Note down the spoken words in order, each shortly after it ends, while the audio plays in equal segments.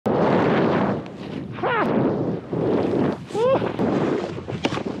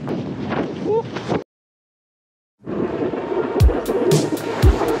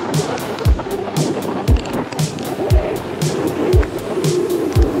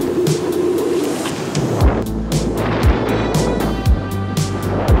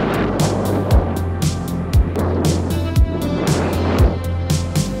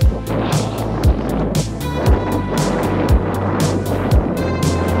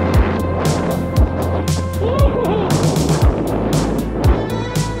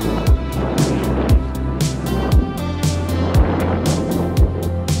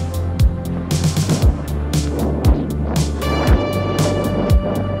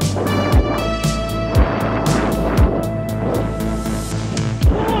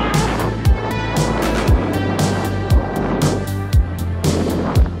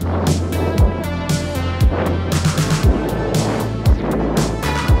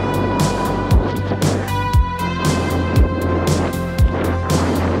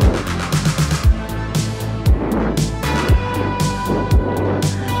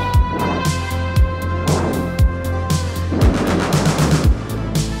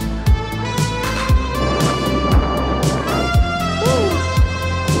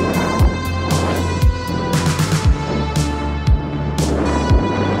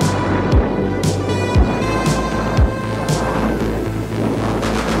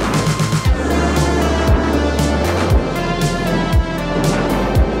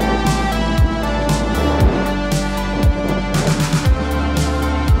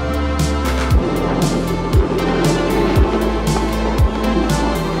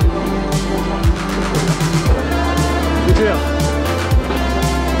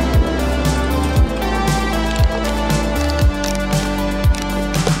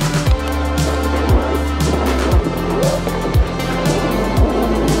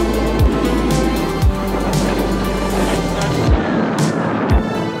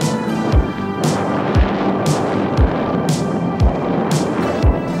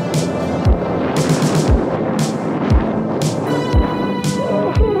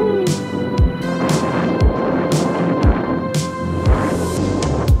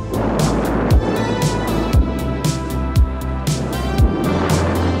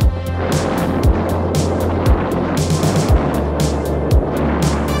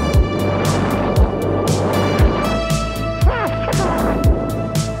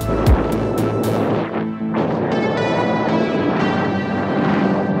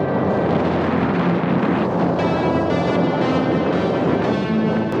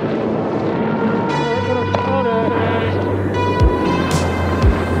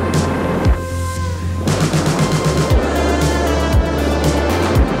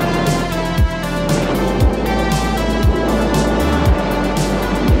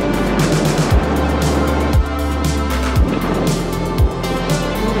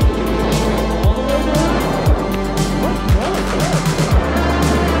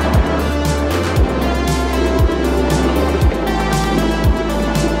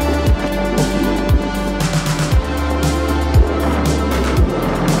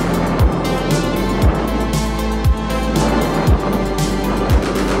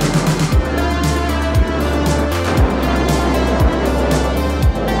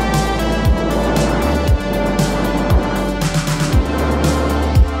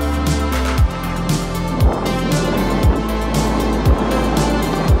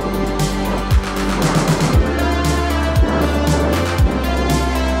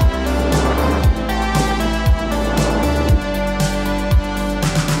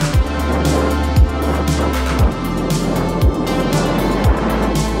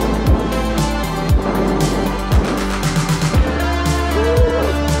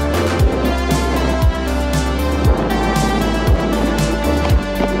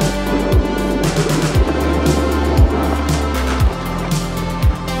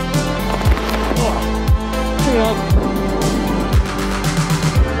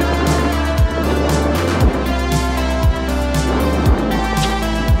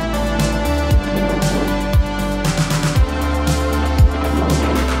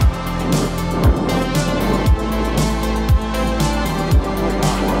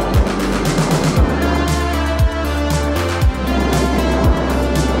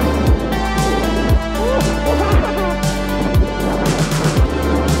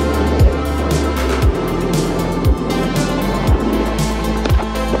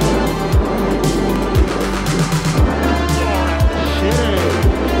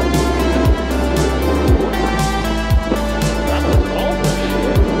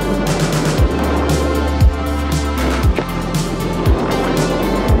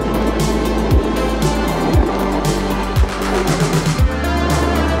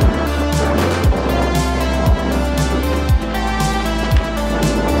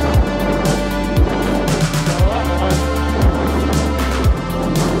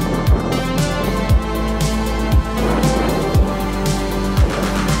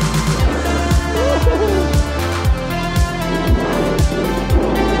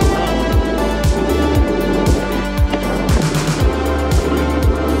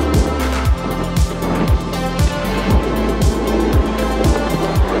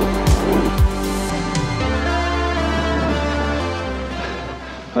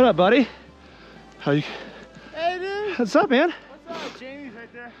up, buddy? How you? Hey, dude. What's up, man? What's up? Jamie's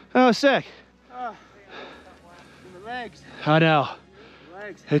right there. Oh, sick. In the legs. I know.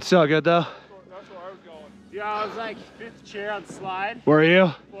 Legs. It's so good, though. That's where I was going. Yeah, I was like 5th chair on the slide. Were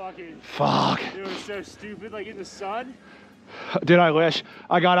you? Fucking. Fuck. It was so stupid, like in the sun. Dude, I wish.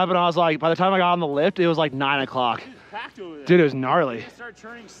 I got up and I was like, by the time I got on the lift, it was like 9 o'clock. It was packed over there. Dude, it was gnarly. We didn't start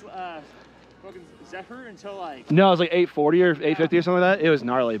turning fucking Zephyr until like. No, it was like 8:40 or 8:50 or something like that. It was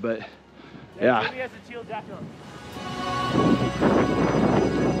gnarly, but yeah. Jamie has a teal jacket on.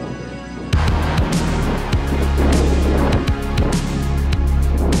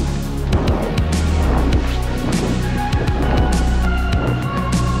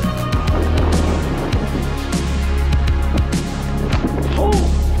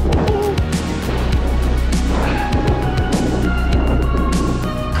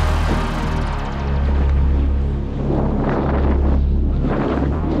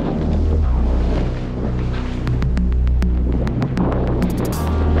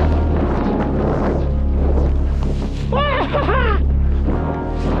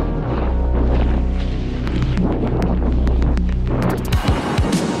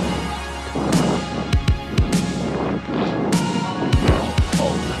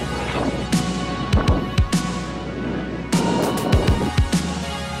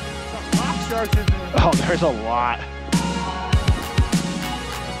 Oh, there's a lot.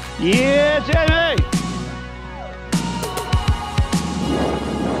 Yeah, Jamie!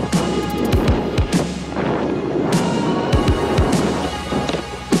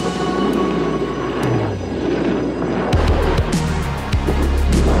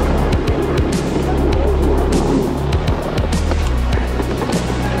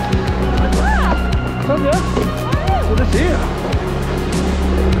 So good. Good to see you.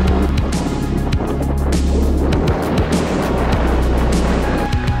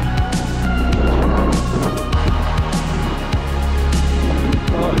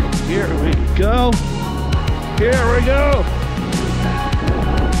 Here we go. Here we go.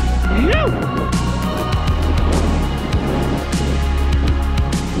 You.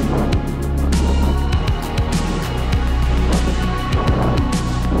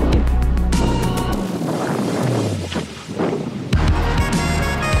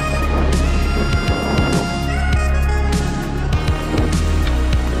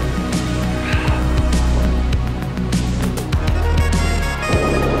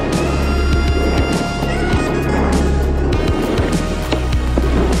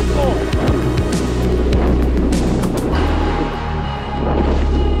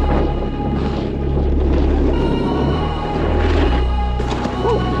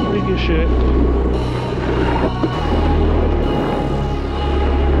 Shit.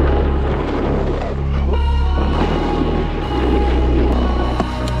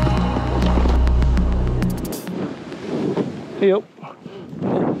 Hey, oh.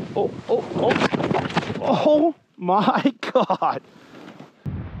 Oh my God.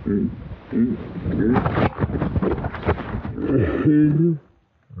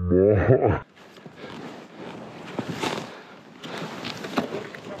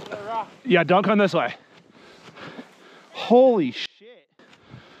 Yeah, don't come this way. Holy shit.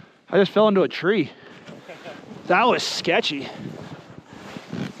 I just fell into a tree. That was sketchy.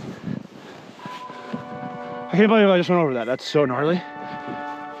 I can't believe I just went over that. That's so gnarly.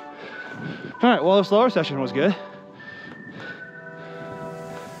 All right, well, this lower session was good.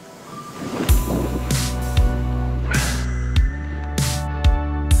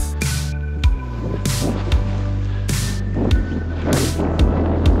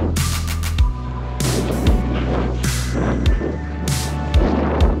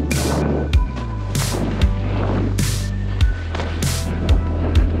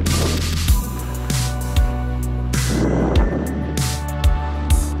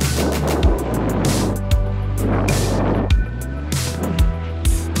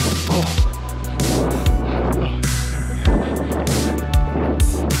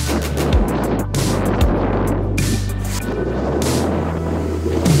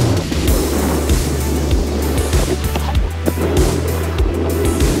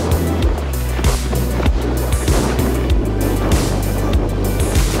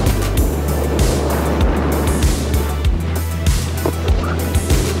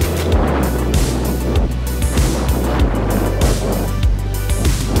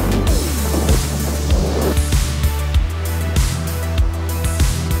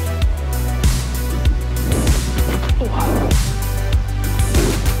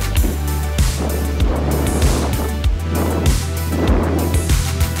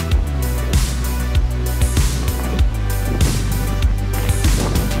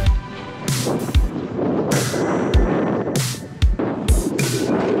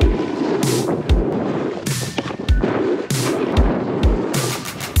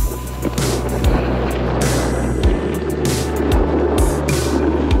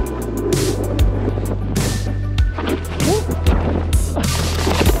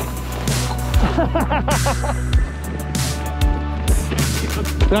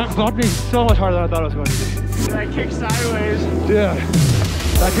 That bumped me so much harder than I thought it was going to be. And I kicked sideways. Dude,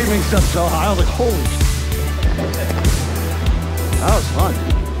 that kick makes stuff so high. I was like, holy shit. That was fun.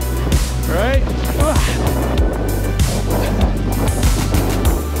 Right?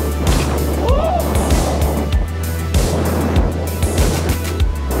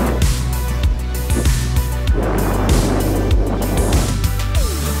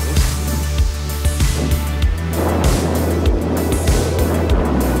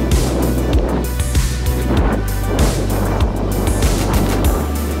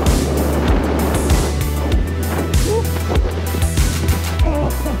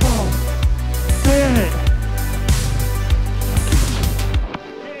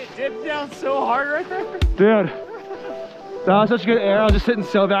 So hard right there. Dude, that was such good air. I was just sitting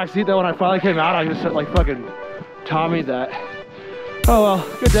so backseat that when I finally came out, I just like fucking Tommied that. Oh well,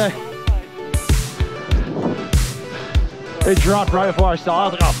 good day. It dropped right before I saw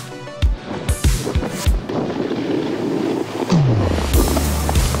it. I was like, oh.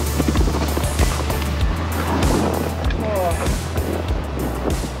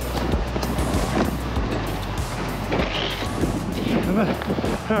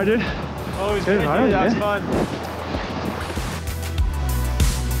 All right, dude. Always good. That was fun.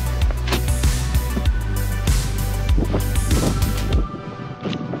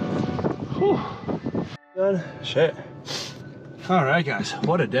 Whew. Done. Shit. All right, guys.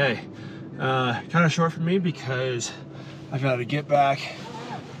 What a day. Kind of short for me because I've got to get back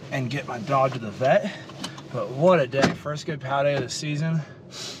and get my dog to the vet. But what a day. First good POW day of the season.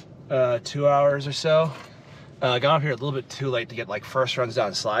 2 hours or so. Got up here a little bit too late to get like first runs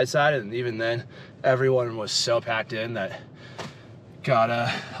down slide side, and even then everyone was so packed in that got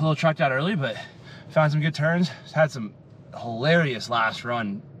a little trucked out early, but found some good turns. Had some hilarious last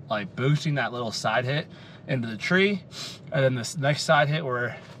run, like boosting that little side hit into the tree, and then this next side hit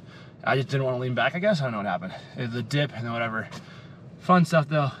where I just didn't want to lean back, I guess. I don't know what happened. The dip and then whatever. Fun stuff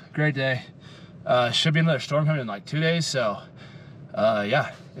though, great day. Should be another storm coming in like 2 days, so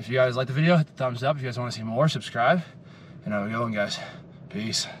yeah, if you guys like the video, hit the thumbs up. If you guys want to see more, subscribe. And have a good one, guys.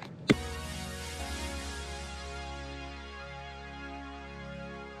 Peace.